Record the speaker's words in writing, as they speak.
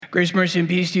Grace, mercy, and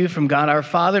peace to you from God our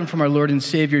Father and from our Lord and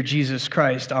Savior, Jesus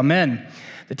Christ. Amen.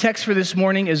 The text for this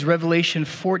morning is Revelation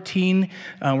 14.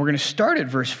 We're going to start at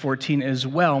verse 14 as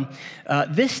well.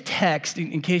 This text,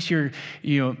 in case you're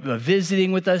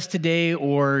visiting with us today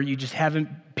or you just haven't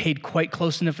paid quite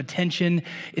close enough attention,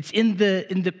 it's in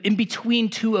between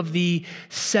two of the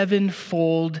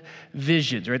sevenfold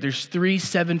visions, right? There's three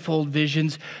sevenfold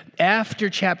visions. After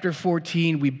chapter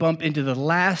 14, we bump into the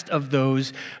last of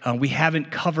those we haven't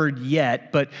covered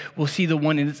yet, but we'll see the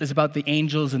one, and it's about the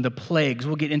angels and the plagues.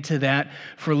 We'll get into that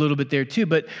for a little bit there too,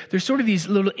 but there's sort of these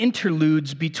little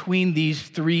interludes between these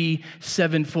three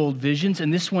sevenfold visions,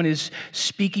 and this one is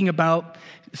speaking about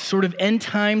sort of end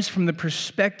times from the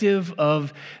perspective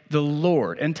of the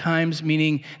Lord. End times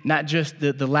meaning not just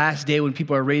the last day when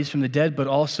people are raised from the dead, but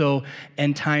also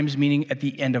end times meaning at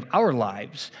the end of our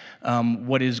lives,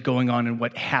 what is going on and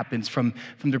what happens from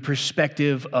the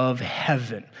perspective of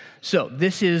heaven. So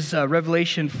this is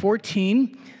Revelation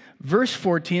 14, verse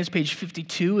 14. It's page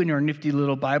 52 in your nifty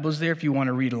little Bibles there if you want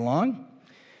to read along.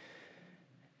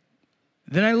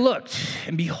 Then I looked,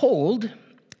 and behold,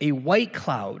 a white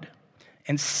cloud,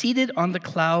 and seated on the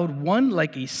cloud, one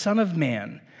like a son of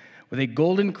man, with a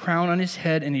golden crown on his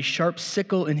head and a sharp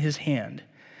sickle in his hand.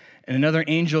 And another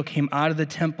angel came out of the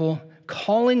temple,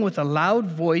 calling with a loud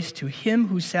voice to him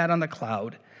who sat on the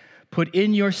cloud, "Put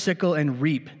in your sickle and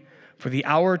reap, for the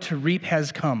hour to reap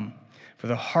has come, for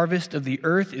the harvest of the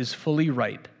earth is fully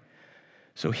ripe."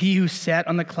 So he who sat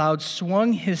on the cloud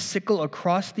swung his sickle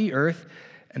across the earth,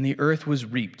 and the earth was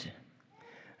reaped.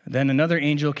 Then another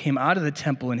angel came out of the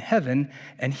temple in heaven,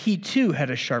 and he too had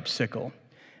a sharp sickle.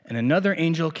 And another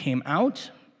angel came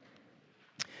out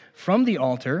from the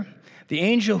altar, the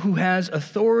angel who has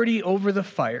authority over the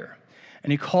fire.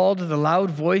 And he called with a loud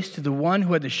voice to the one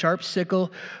who had the sharp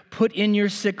sickle, "Put in your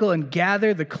sickle and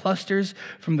gather the clusters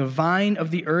from the vine of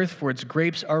the earth, for its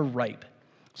grapes are ripe."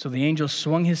 So the angel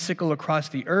swung his sickle across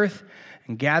the earth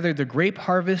and gathered the grape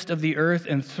harvest of the earth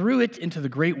and threw it into the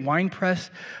great winepress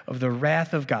of the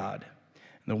wrath of God.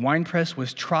 And the winepress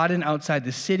was trodden outside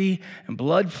the city, and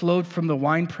blood flowed from the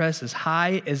winepress as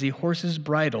high as a horse's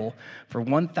bridle for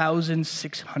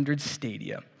 1,600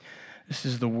 stadia. This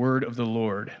is the word of the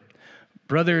Lord.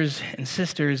 Brothers and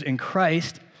sisters in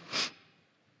Christ,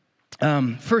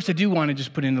 first, I do want to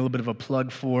just put in a little bit of a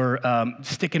plug for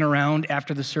sticking around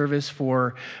after the service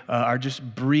for our just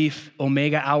brief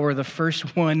Omega Hour, the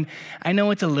first one. I know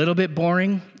it's a little bit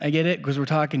boring, I get it, because we're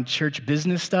talking church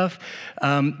business stuff,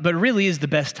 but it really is the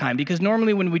best time, because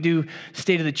normally when we do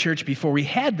State of the Church before, we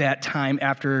had that time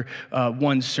after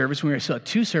one service, when we still had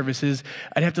two services,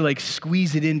 I'd have to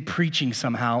squeeze it in preaching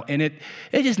somehow, and it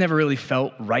just never really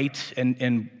felt right,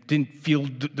 and didn't feel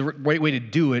the right way to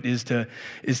do it is to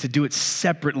do it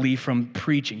separately from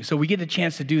preaching. So we get a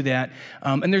chance to do that,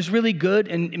 and there's really good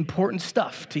and important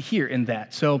stuff to hear in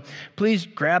that. So please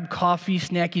grab coffee,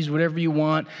 snackies, whatever you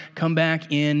want, come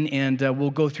back in, and we'll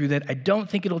go through that. I don't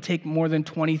think it'll take more than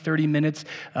 20, 30 minutes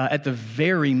at the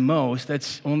very most.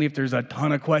 That's only if there's a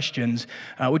ton of questions,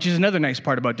 which is another nice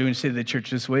part about doing State of the Church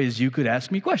this way, is you could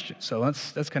ask me questions. So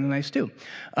that's kind of nice too.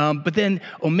 But then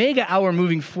Omega Hour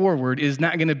moving forward is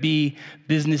not going to be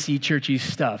businessy, churchy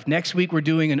stuff. Next week, we're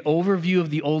doing an overview of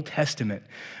the Old Testament.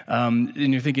 And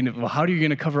you're thinking, well, how are you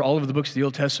going to cover all of the books of the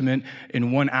Old Testament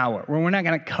in 1 hour? Well, we're not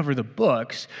going to cover the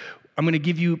books. I'm going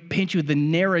to paint you the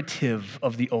narrative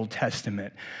of the Old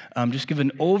Testament. Just give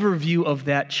an overview of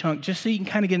that chunk, just so you can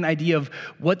kind of get an idea of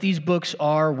what these books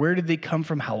are, where did they come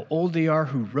from, how old they are,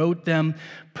 who wrote them,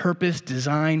 purpose,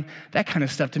 design, that kind of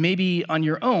stuff, to maybe on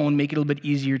your own make it a little bit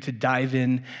easier to dive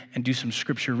in and do some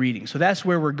scripture reading. So that's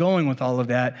where we're going with all of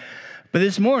that. But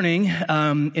this morning,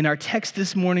 in our text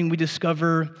this morning, we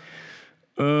discover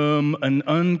an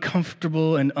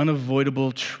uncomfortable and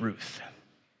unavoidable truth.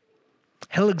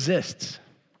 Hell exists.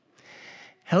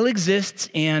 Hell exists,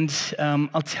 and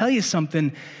I'll tell you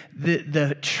something.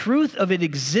 The truth of it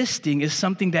existing is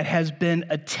something that has been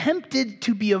attempted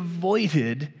to be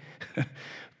avoided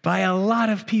by a lot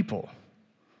of people.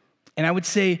 And I would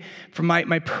say, from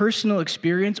my personal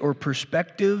experience or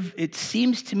perspective, it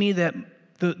seems to me that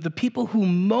the people who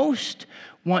most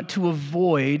want to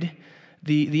avoid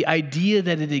the idea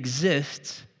that it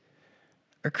exists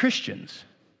are Christians.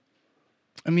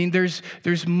 I mean, there's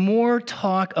more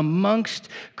talk amongst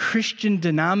Christian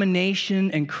denomination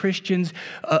and Christians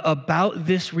about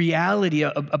this reality,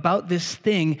 about this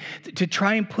thing, to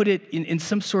try and put it in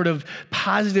some sort of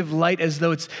positive light, as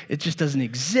though it just doesn't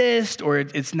exist, or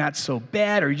it's not so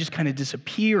bad, or you just kind of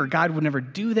disappear, or God would never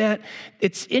do that.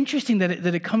 It's interesting that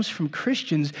it comes from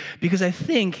Christians, because I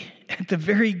think at the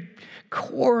very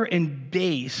core and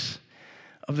base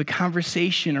of the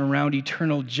conversation around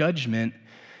eternal judgment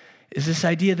is this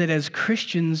idea that as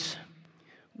Christians,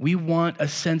 we want a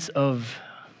sense of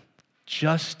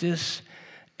justice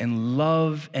and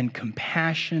love and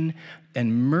compassion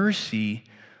and mercy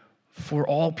for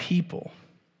all people.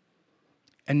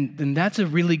 And that's a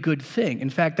really good thing. In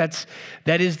fact,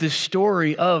 that is the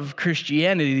story of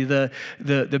Christianity.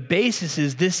 The basis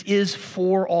is this is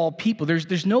for all people.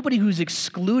 There's nobody who's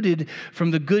excluded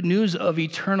from the good news of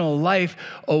eternal life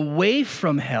away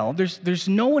from hell. There's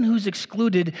no one who's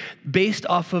excluded based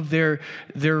off of their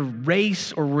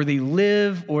race or where they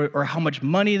live or how much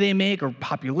money they make or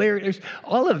popularity.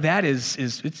 All of that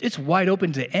it's wide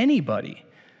open to anybody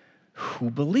who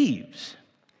believes.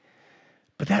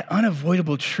 But that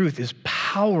unavoidable truth is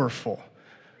powerful.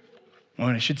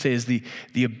 What I should say is the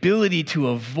ability to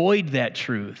avoid that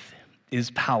truth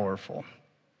is powerful.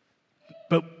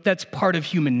 But that's part of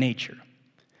human nature.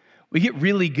 We get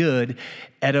really good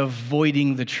at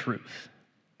avoiding the truth,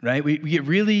 right? We get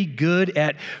really good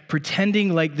at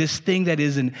pretending like this thing that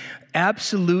is an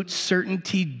absolute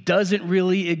certainty doesn't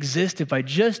really exist if I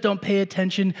just don't pay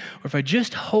attention or if I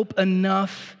just hope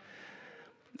enough.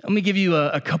 Let me give you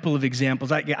a couple of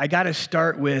examples. I got to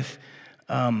start with,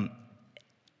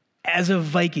 as a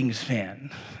Vikings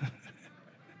fan,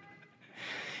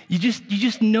 you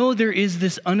just know there is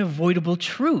this unavoidable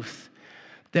truth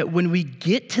that when we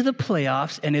get to the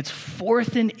playoffs and it's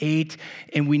 4th and 8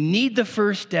 and we need the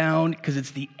first down because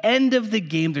it's the end of the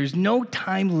game, there's no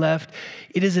time left,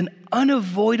 it is an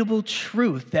unavoidable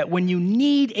truth that when you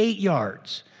need 8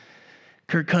 yards,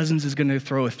 Kirk Cousins is going to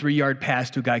throw a 3-yard pass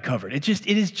to a guy covered. It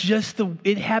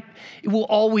will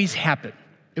always happen.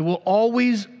 It will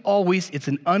always, it's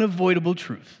an unavoidable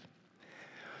truth.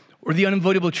 Or the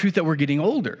unavoidable truth that we're getting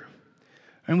older.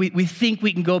 And we think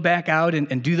we can go back out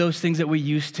and do those things that we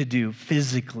used to do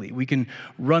physically. We can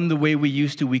run the way we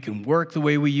used to. We can work the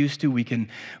way we used to. We can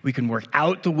work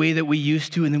out the way that we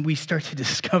used to. And then we start to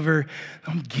discover,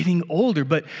 I'm getting older,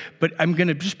 but I'm going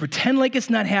to just pretend like it's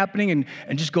not happening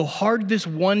and just go hard this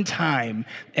one time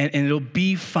and it'll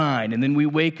be fine. And then we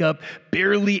wake up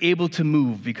barely able to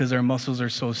move because our muscles are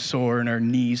so sore and our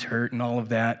knees hurt and all of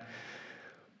that.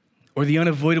 Or the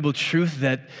unavoidable truth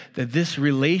that this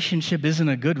relationship isn't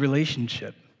a good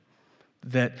relationship.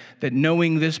 That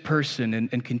knowing this person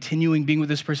and continuing being with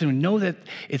this person, and know that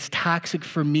it's toxic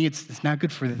for me, it's not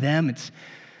good for them, it's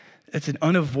an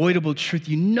unavoidable truth.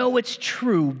 You know it's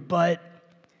true, but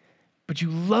you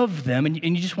love them and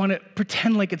you just want to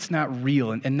pretend like it's not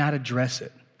real and not address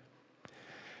it.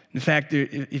 In fact,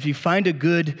 if you find a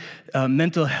good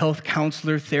mental health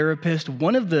counselor, therapist,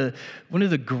 one of the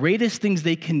greatest things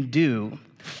they can do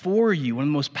for you, one of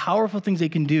the most powerful things they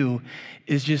can do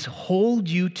is just hold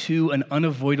you to an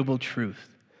unavoidable truth,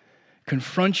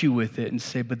 confront you with it and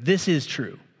say, but this is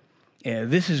true, yeah,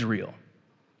 this is real.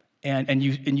 And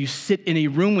you sit in a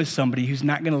room with somebody who's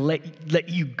not going to let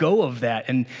you go of that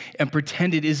and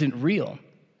pretend it isn't real.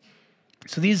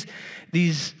 So these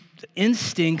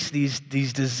instincts, these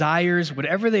desires,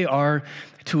 whatever they are,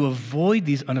 to avoid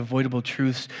these unavoidable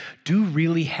truths do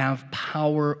really have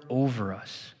power over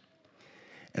us.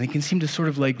 And they can seem to sort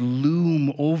of like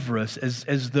loom over us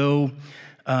as though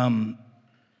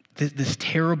this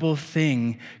terrible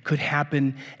thing could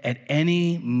happen at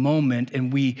any moment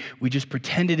and we just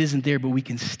pretend it isn't there, but we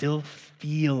can still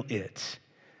feel it.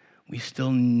 We still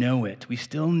know it. We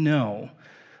still know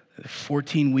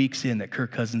 14 weeks in that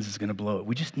Kirk Cousins is going to blow it.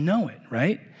 We just know it,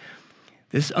 right?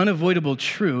 This unavoidable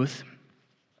truth,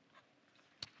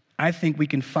 I think we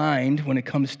can find when it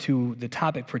comes to the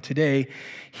topic for today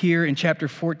here in chapter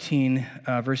 14,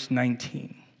 verse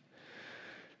 19.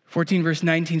 14, verse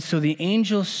 19, so the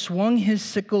angel swung his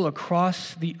sickle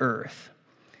across the earth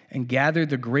and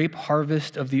gathered the grape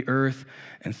harvest of the earth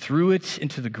and threw it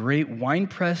into the great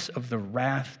winepress of the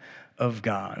wrath of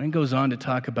God. And it goes on to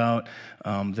talk about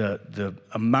the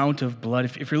amount of blood.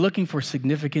 If you're looking for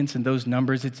significance in those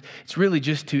numbers, it's really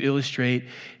just to illustrate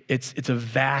it's a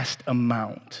vast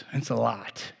amount. It's a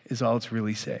lot, is all it's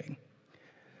really saying.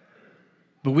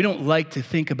 But we don't like to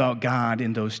think about God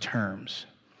in those terms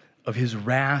of his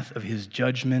wrath, of his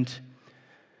judgment,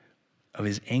 of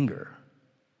his anger.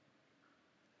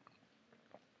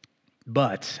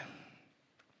 But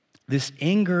this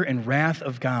anger and wrath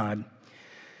of God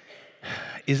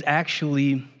is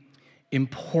actually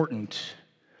important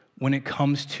when it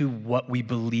comes to what we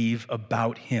believe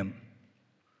about him.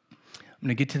 I'm going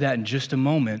to get to that in just a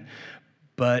moment,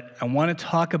 but I want to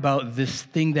talk about this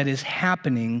thing that is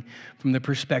happening from the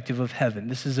perspective of heaven.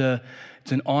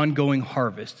 It's an ongoing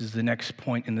harvest is the next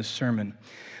point in the sermon.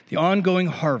 The ongoing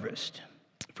harvest.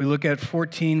 If we look at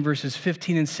 14, verses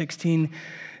 15 and 16, it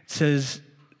says,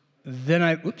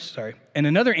 And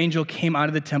another angel came out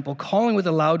of the temple, calling with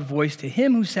a loud voice to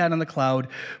him who sat on the cloud,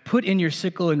 "Put in your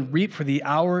sickle and reap, for the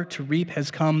hour to reap has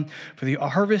come, for the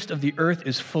harvest of the earth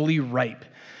is fully ripe."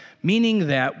 Meaning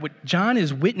that what John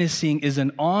is witnessing is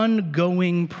an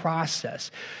ongoing process.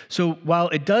 So while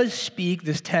it does speak,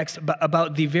 this text,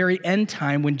 about the very end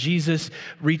time when Jesus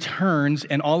returns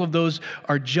and all of those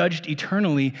are judged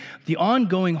eternally, the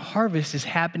ongoing harvest is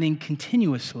happening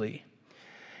continuously.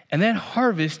 And that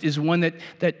harvest is one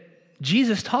that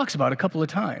Jesus talks about a couple of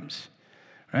times.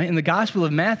 Right? In the Gospel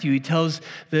of Matthew, he tells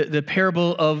the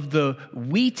parable of the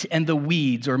wheat and the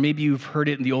weeds, or maybe you've heard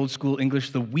it in the old school English,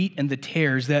 the wheat and the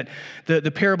tares. That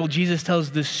the parable, Jesus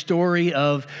tells the story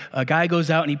of a guy goes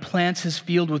out and he plants his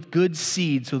field with good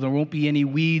seed so there won't be any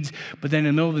weeds, but then in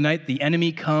the middle of the night, the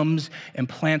enemy comes and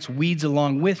plants weeds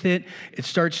along with it. It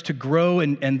starts to grow,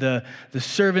 and the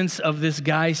servants of this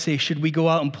guy say, "Should we go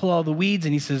out and pull all the weeds?"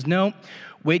 And he says, "No.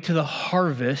 Wait till the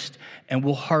harvest, and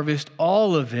we'll harvest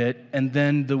all of it, and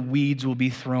then the weeds will be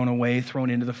thrown away,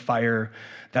 thrown into the fire."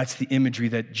 That's the imagery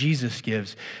that Jesus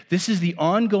gives. This is the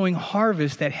ongoing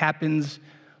harvest that happens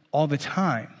all the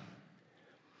time.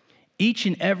 Each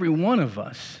and every one of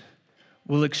us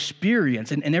will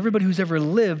experience, and everybody who's ever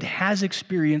lived has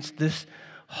experienced this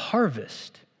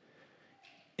harvest.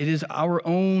 It is our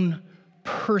own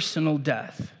personal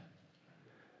death.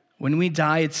 When we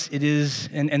die, it is,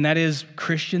 and that is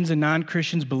Christians and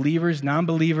non-Christians, believers,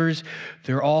 non-believers,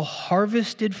 they're all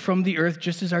harvested from the earth,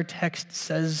 just as our text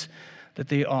says that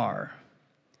they are.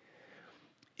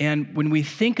 And when we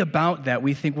think about that,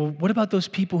 we think, well, what about those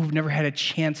people who've never had a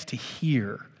chance to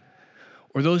hear?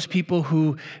 Or those people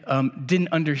who didn't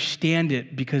understand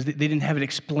it because they didn't have it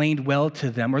explained well to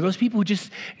them? Or those people who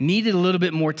just needed a little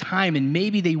bit more time and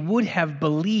maybe they would have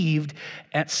believed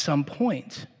at some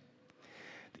point?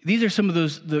 These are some of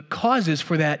the causes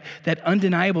for that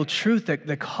undeniable truth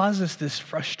that causes this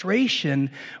frustration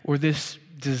or this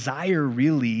desire,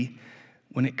 really,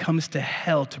 when it comes to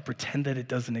hell, to pretend that it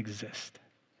doesn't exist.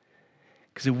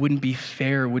 Because it wouldn't be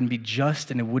fair, it wouldn't be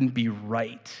just, and it wouldn't be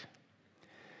right.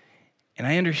 And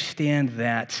I understand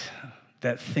that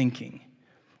thinking.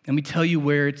 Let me tell you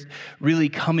where it's really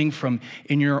coming from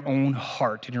in your own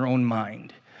heart, in your own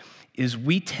mind. Is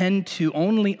we tend to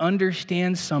only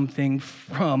understand something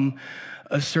from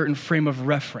a certain frame of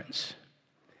reference.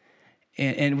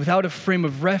 And without a frame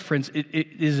of reference, it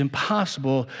is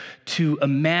impossible to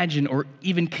imagine or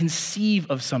even conceive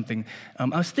of something. I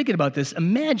was thinking about this.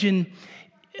 Imagine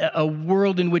a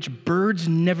world in which birds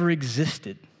never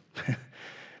existed.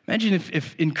 Imagine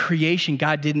if in creation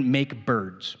God didn't make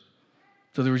birds.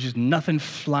 So there was just nothing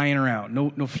flying around,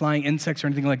 no flying insects or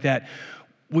anything like that.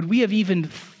 Would we have even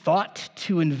thought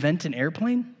to invent an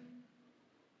airplane?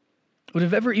 Would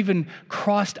have ever even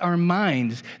crossed our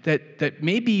minds that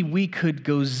maybe we could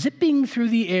go zipping through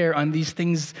the air on these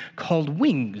things called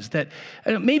wings? That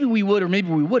maybe we would or maybe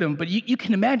we wouldn't, but you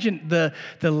can imagine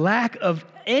the lack of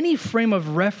any frame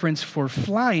of reference for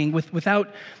flying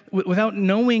without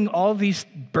knowing all these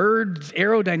birds,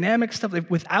 aerodynamic stuff.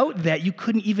 Without that, you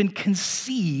couldn't even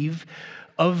conceive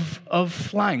of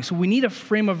flying. So we need a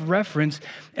frame of reference,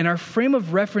 and our frame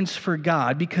of reference for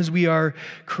God, because we are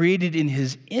created in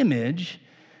His image,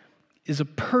 is a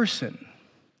person.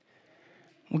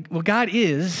 Well, God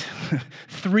is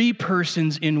three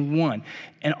persons in one.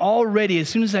 And already, as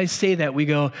soon as I say that, we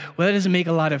go, well, that doesn't make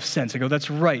a lot of sense. I go, that's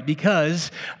right,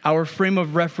 because our frame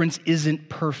of reference isn't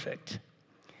perfect.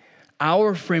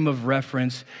 Our frame of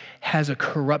reference has a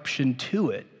corruption to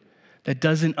it that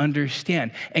doesn't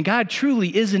understand. And God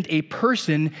truly isn't a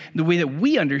person the way that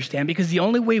we understand, because the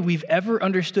only way we've ever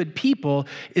understood people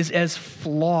is as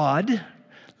flawed,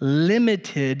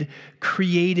 limited,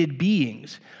 created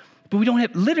beings. But we don't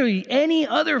have literally any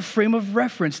other frame of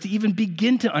reference to even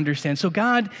begin to understand. So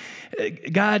God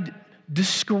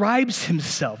describes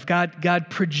Himself. God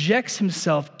projects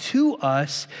Himself to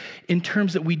us in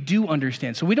terms that we do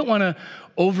understand. So we don't want to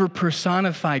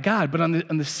over-personify God, but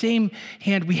on the same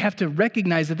hand, we have to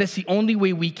recognize that that's the only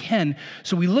way we can.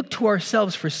 So we look to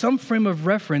ourselves for some frame of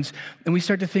reference, and we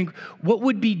start to think, what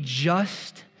would be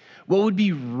just, what would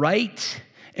be right,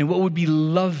 and what would be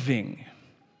loving?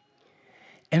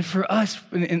 And for us,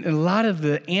 and a lot of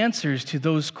the answers to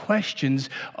those questions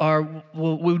are, well,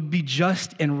 what would be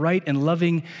just and right and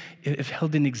loving if hell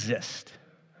didn't exist?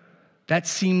 That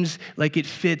seems like it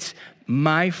fits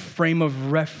my frame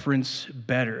of reference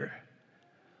better.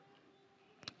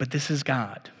 But this is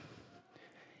God.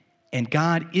 And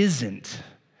God isn't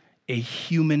a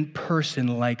human person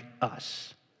like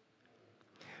us.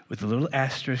 with a little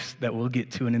asterisk that we'll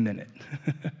get to in a minute,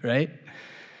 right?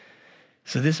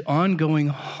 So this ongoing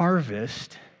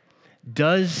harvest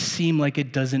does seem like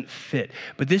it doesn't fit.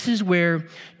 But this is where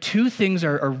two things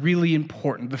are really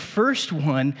important. The first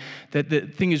one, that the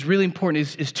thing is really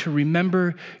important, is to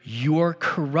remember you're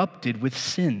corrupted with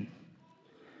sin.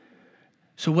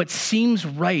 So what seems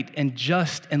right and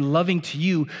just and loving to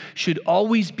you should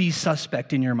always be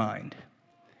suspect in your mind.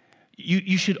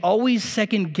 You should always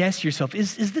second guess yourself.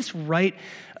 Is this right?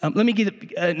 Let me give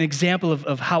an example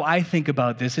of how I think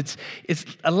about this. It's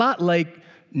a lot like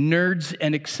nerds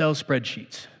and Excel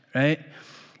spreadsheets, right?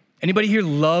 Anybody here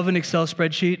love an Excel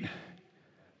spreadsheet?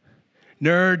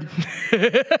 Nerd.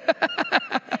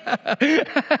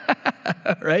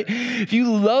 Right? If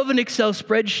you love an Excel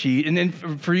spreadsheet, and then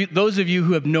for those of you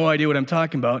who have no idea what I'm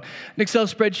talking about, an Excel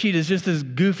spreadsheet is just this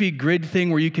goofy grid thing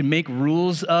where you can make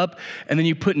rules up, and then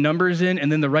you put numbers in,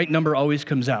 and then the right number always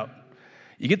comes out.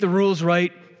 You get the rules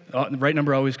right, the right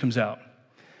number always comes out.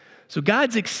 So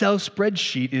God's Excel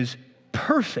spreadsheet is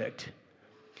perfect.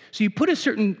 So you put a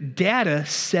certain data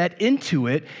set into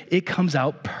it, it comes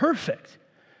out perfect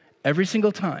every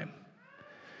single time.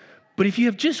 But if you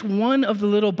have just one of the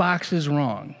little boxes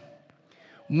wrong,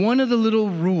 one of the little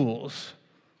rules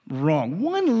wrong,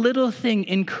 one little thing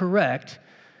incorrect,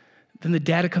 then the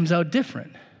data comes out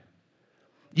different.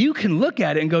 You can look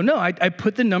at it and go, no, I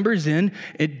put the numbers in,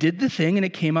 it did the thing, and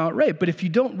it came out right. But if you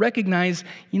don't recognize,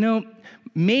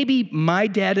 maybe my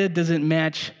data doesn't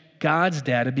match God's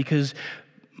data because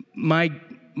my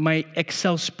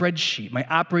Excel spreadsheet, my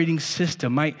operating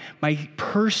system, my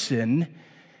person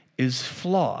is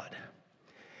flawed.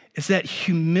 It's that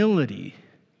humility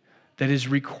that is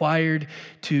required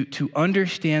to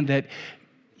understand that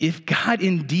if God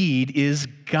indeed is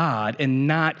God and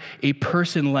not a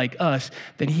person like us,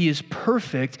 then he is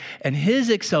perfect, and his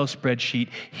Excel spreadsheet,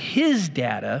 his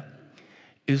data,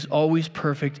 is always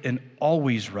perfect and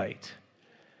always right.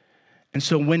 And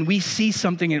so when we see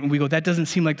something and we go, that doesn't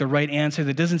seem like the right answer,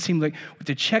 that doesn't seem like, we have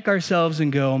to check ourselves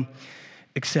and go,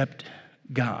 except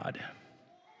God.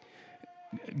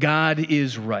 God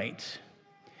is right.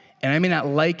 And I may not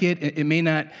like it. It may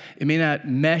not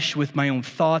mesh with my own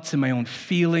thoughts and my own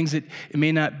feelings. It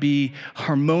may not be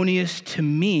harmonious to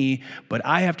me, but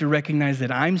I have to recognize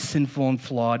that I'm sinful and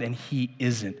flawed and he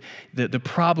isn't. The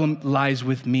problem lies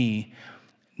with me,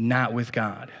 not with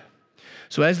God.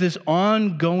 So as this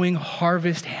ongoing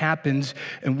harvest happens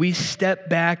and we step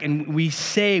back and we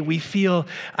feel,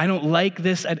 I don't like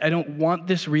this, I don't want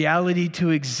this reality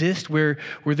to exist where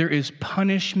there is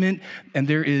punishment and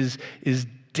there is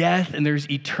death and there's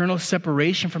eternal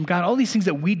separation from God, all these things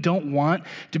that we don't want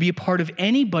to be a part of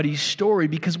anybody's story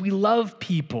because we love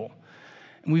people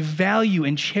and we value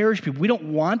and cherish people. We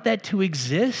don't want that to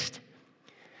exist.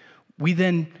 We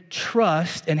then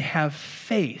trust and have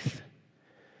faith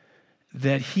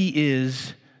that he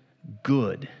is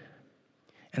good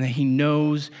and that he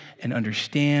knows and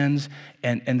understands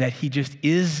and that he just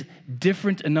is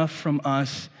different enough from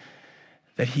us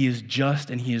that he is just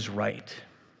and he is right.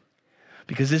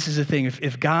 Because this is the thing,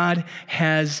 if God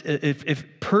has, if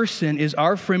person is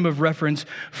our frame of reference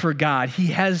for God, he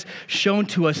has shown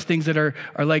to us things that are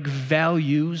like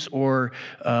values or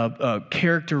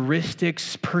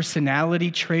characteristics, personality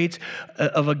traits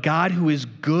of a God who is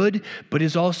good, but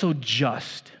is also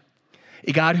just.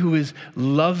 A God who is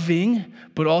loving,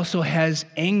 but also has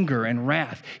anger and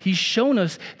wrath. He's shown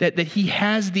us that he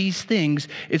has these things.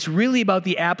 It's really about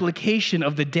the application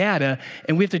of the data,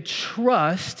 and we have to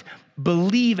trust,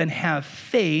 believe, and have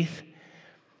faith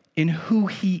in who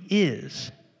he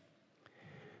is.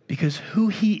 Because who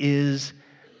he is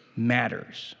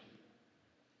matters.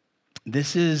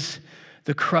 This is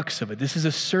the crux of it. This is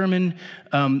a sermon.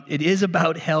 It is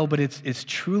about hell, but it's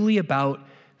truly about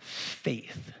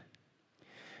faith.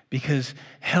 Because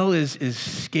hell is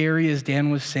scary, as Dan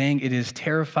was saying. It is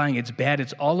terrifying. It's bad.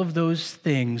 It's all of those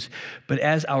things. But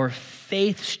as our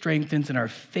faith strengthens and our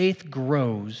faith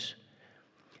grows,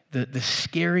 the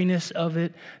scariness of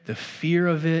it, the fear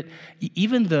of it,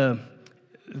 even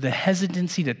the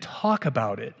hesitancy to talk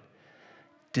about it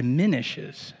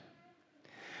diminishes.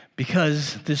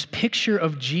 Because this picture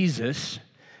of Jesus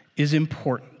is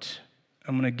important.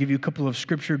 I'm going to give you a couple of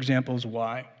scripture examples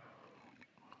why.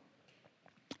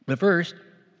 But first,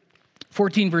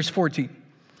 14 verse 14.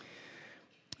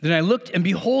 Then I looked, and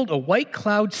behold, a white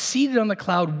cloud seated on the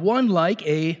cloud, one like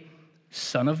a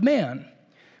son of man,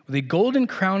 with a golden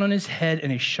crown on his head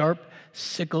and a sharp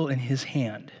sickle in his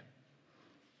hand.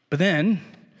 But then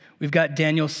we've got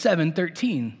Daniel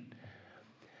 7:13.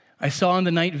 I saw in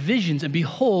the night visions, and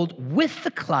behold, with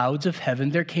the clouds of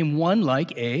heaven there came one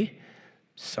like a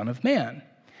son of man.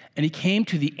 And he came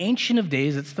to the Ancient of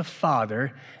Days, it's the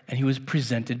Father, and he was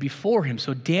presented before him.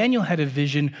 So Daniel had a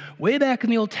vision way back in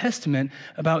the Old Testament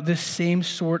about this same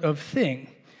sort of thing.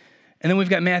 And then we've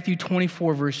got Matthew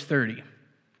 24, verse 30.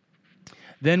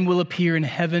 Then will appear in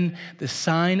heaven the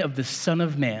sign of the Son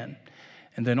of Man.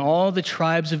 And then all the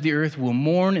tribes of the earth will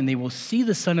mourn, and they will see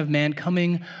the Son of Man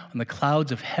coming on the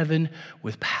clouds of heaven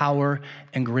with power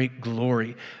and great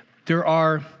glory. There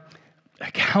are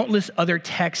countless other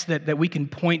texts that we can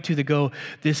point to that go,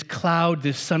 this cloud,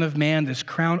 this Son of Man, this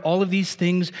crown, all of these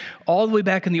things, all the way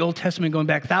back in the Old Testament, going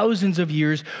back thousands of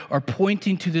years, are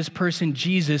pointing to this person,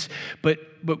 Jesus, but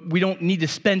we don't need to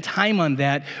spend time on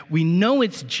that. We know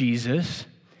it's Jesus,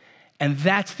 and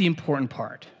that's the important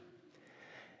part.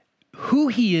 Who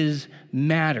he is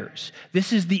matters.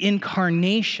 This is the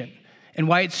incarnation, and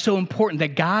why it's so important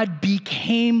that God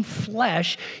became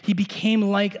flesh. He became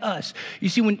like us. You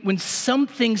see, when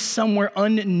something somewhere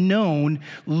unknown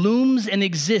looms and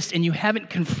exists and you haven't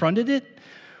confronted it,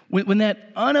 when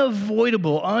that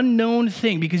unavoidable, unknown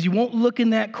thing, because you won't look in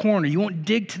that corner, you won't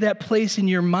dig to that place in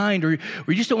your mind, or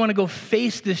you just don't want to go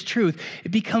face this truth,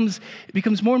 it becomes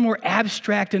more and more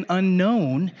abstract and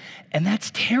unknown, and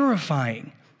that's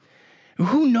terrifying.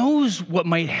 Who knows what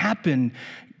might happen,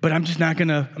 but I'm not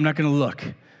gonna look.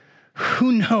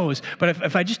 Who knows? But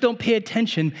if I just don't pay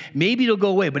attention, maybe it'll go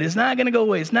away, but it's not gonna go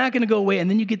away. It's not gonna go away. And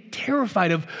then you get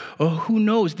terrified of, who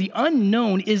knows? The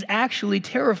unknown is actually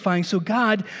terrifying. So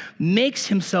God makes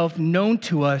himself known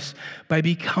to us by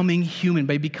becoming human,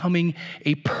 by becoming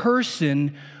a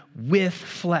person with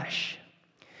flesh.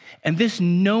 And this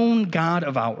known God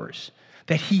of ours,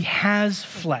 that he has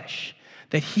flesh,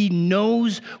 that he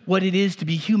knows what it is to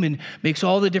be human, makes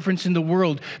all the difference in the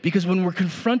world. Because when we're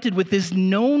confronted with this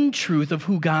known truth of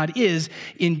who God is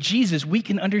in Jesus, we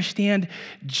can understand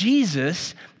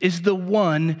Jesus is the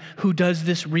one who does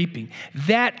this reaping.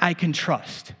 That I can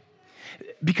trust.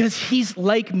 Because he's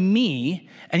like me,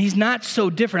 and he's not so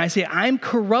different. I say, I'm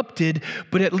corrupted,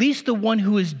 but at least the one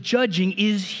who is judging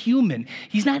is human.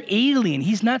 He's not alien.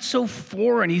 He's not so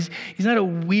foreign. He's not a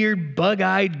weird,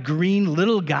 bug-eyed, green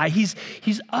little guy. He's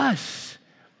us.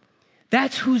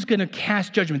 That's who's going to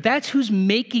cast judgment. That's who's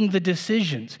making the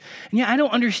decisions. And yeah, I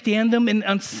don't understand them, and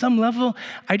on some level,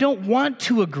 I don't want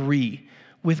to agree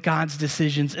with God's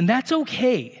decisions, and that's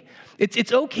okay.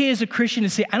 It's okay as a Christian to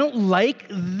say, I don't like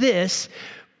this,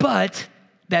 but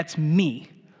that's me,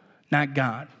 not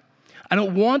God. I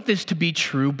don't want this to be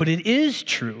true, but it is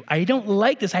true. I don't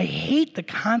like this. I hate the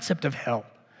concept of hell.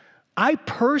 I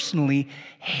personally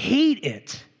hate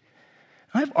it.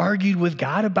 I've argued with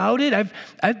God about it.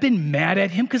 I've been mad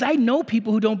at him because I know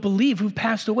people who don't believe, who've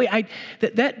passed away.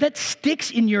 That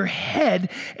sticks in your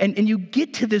head, and you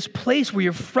get to this place where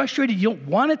you're frustrated. You don't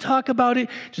want to talk about it.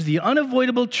 Just the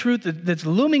unavoidable truth that's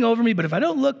looming over me. But if I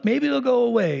don't look, maybe it'll go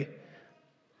away.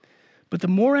 But the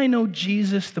more I know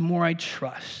Jesus, the more I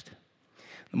trust.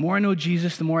 The more I know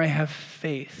Jesus, the more I have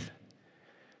faith.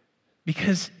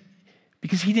 Because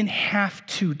he didn't have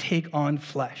to take on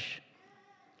flesh.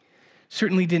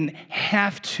 Certainly didn't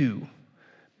have to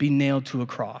be nailed to a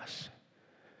cross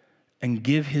and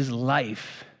give his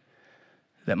life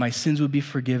that my sins would be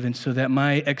forgiven, so that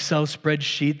my Excel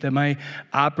spreadsheet, that my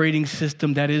operating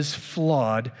system that is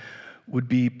flawed would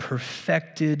be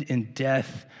perfected in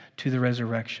death to the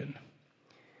resurrection.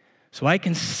 So I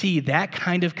can see that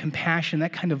kind of compassion,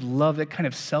 that kind of love, that kind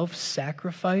of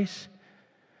self-sacrifice.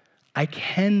 I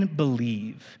can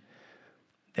believe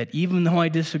that even though I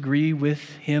disagree with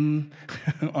him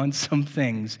on some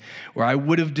things, or I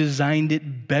would have designed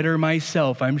it better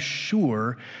myself, I'm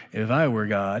sure, if I were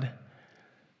God,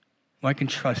 well, I can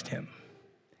trust him.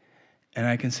 And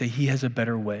I can say he has a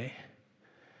better way.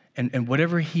 And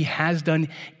whatever he has done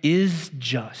is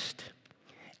just.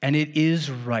 And it is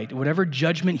right. Whatever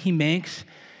judgment he makes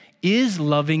is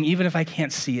loving, even if I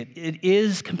can't see it. It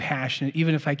is compassionate,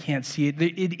 even if I can't see it.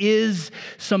 It is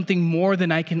something more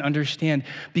than I can understand,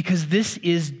 because this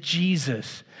is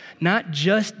Jesus, not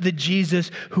just the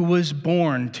Jesus who was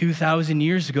born 2,000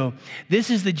 years ago. This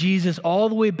is the Jesus all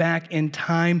the way back in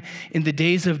time, in the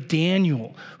days of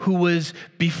Daniel, who was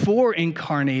before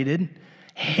incarnated,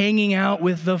 hanging out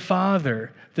with the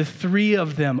Father, the three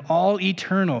of them, all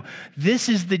eternal. This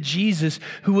is the Jesus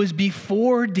who was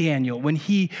before Daniel when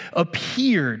he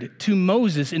appeared to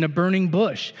Moses in a burning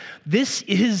bush. This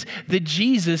is the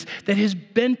Jesus that has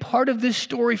been part of this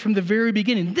story from the very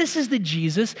beginning. This is the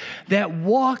Jesus that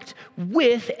walked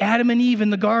with Adam and Eve in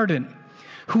the garden,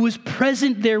 who was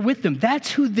present there with them.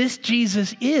 That's who this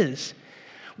Jesus is.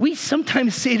 We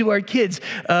sometimes say to our kids,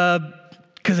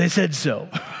 because because I said so,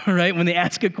 right? When they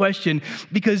ask a question,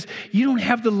 because you don't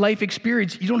have the life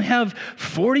experience. You don't have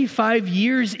 45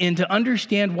 years in to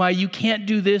understand why you can't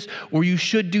do this or you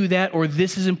should do that or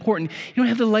this is important. You don't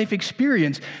have the life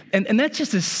experience. And that's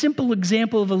just a simple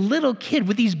example of a little kid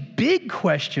with these big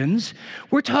questions.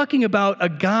 We're talking about a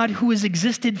God who has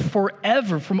existed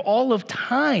forever, from all of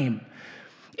time.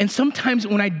 And sometimes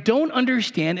when I don't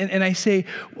understand and I say,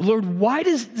 Lord, why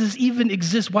does this even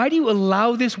exist? Why do you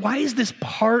allow this? Why is this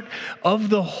part of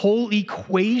the whole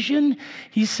equation?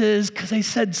 He says, because I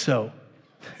said so.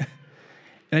 And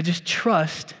I just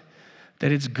trust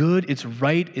that it's good, it's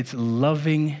right, it's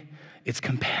loving, it's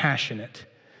compassionate.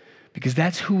 Because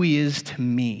that's who he is to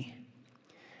me.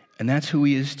 And that's who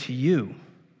he is to you.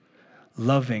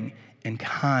 Loving and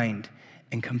kind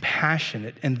and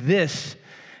compassionate. And this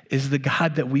is the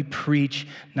God that we preach,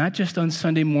 not just on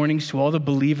Sunday mornings to all the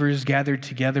believers gathered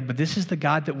together, but this is the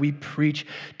God that we preach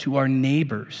to our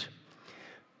neighbors,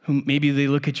 who maybe they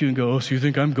look at you and go, oh, so you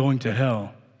think I'm going to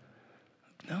hell?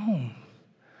 No,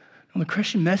 the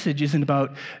Christian message isn't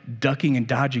about ducking and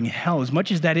dodging hell. As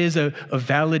much as that is a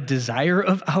valid desire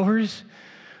of ours,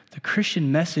 the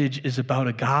Christian message is about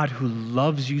a God who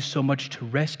loves you so much to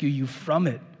rescue you from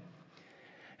it.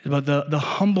 It's about the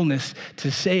humbleness to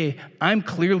say, I'm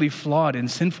clearly flawed and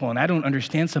sinful and I don't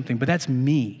understand something, but that's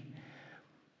me.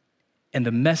 And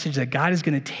the message that God is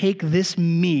going to take this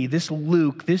me, this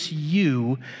Luke, this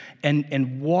you,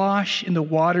 and wash in the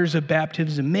waters of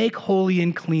baptism, make holy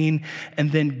and clean,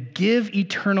 and then give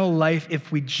eternal life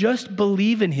if we just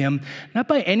believe in him, not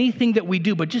by anything that we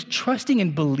do, but just trusting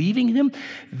and believing in him.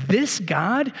 This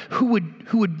God who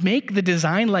would make the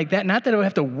design like that, not that I would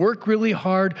have to work really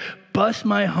hard, bust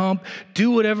my hump,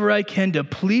 do whatever I can to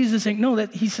please this thing. No,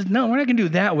 he says, no, we're not going to do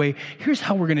it that way. Here's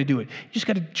how we're going to do it. You just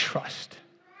got to trust.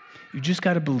 You just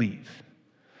got to believe.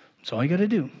 That's all you got to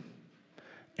do.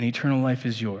 And eternal life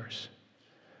is yours.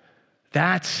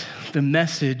 That's the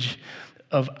message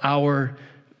of our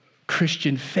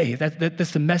Christian faith.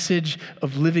 That's the message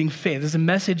of living faith. That's the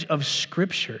message of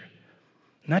Scripture.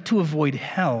 Not to avoid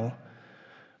hell,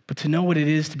 but to know what it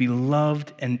is to be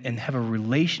loved and have a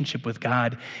relationship with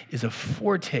God is a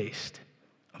foretaste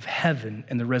of heaven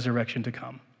and the resurrection to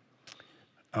come.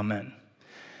 Amen.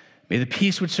 May the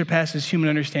peace which surpasses human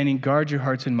understanding guard your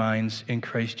hearts and minds in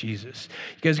Christ Jesus.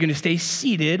 You guys are going to stay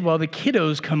seated while the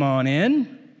kiddos come on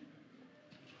in.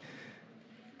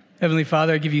 Heavenly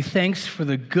Father, I give you thanks for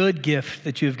the good gift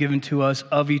that you have given to us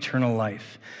of eternal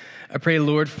life. I pray,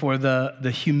 Lord, for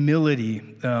the humility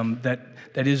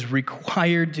that is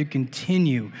required to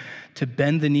continue to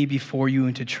bend the knee before you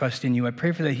and to trust in you. I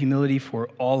pray for that humility for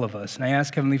all of us. And I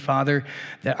ask, Heavenly Father,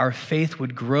 that our faith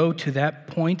would grow to that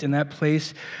point and that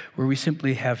place where we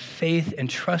simply have faith and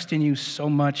trust in you so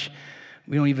much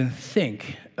we don't even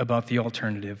think about the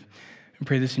alternative. I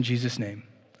pray this in Jesus' name.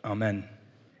 Amen.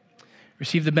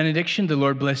 Receive the benediction. The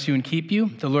Lord bless you and keep you.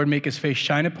 The Lord make his face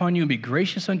shine upon you and be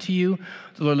gracious unto you.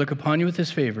 The Lord look upon you with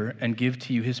his favor and give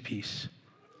to you his peace.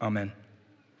 Amen.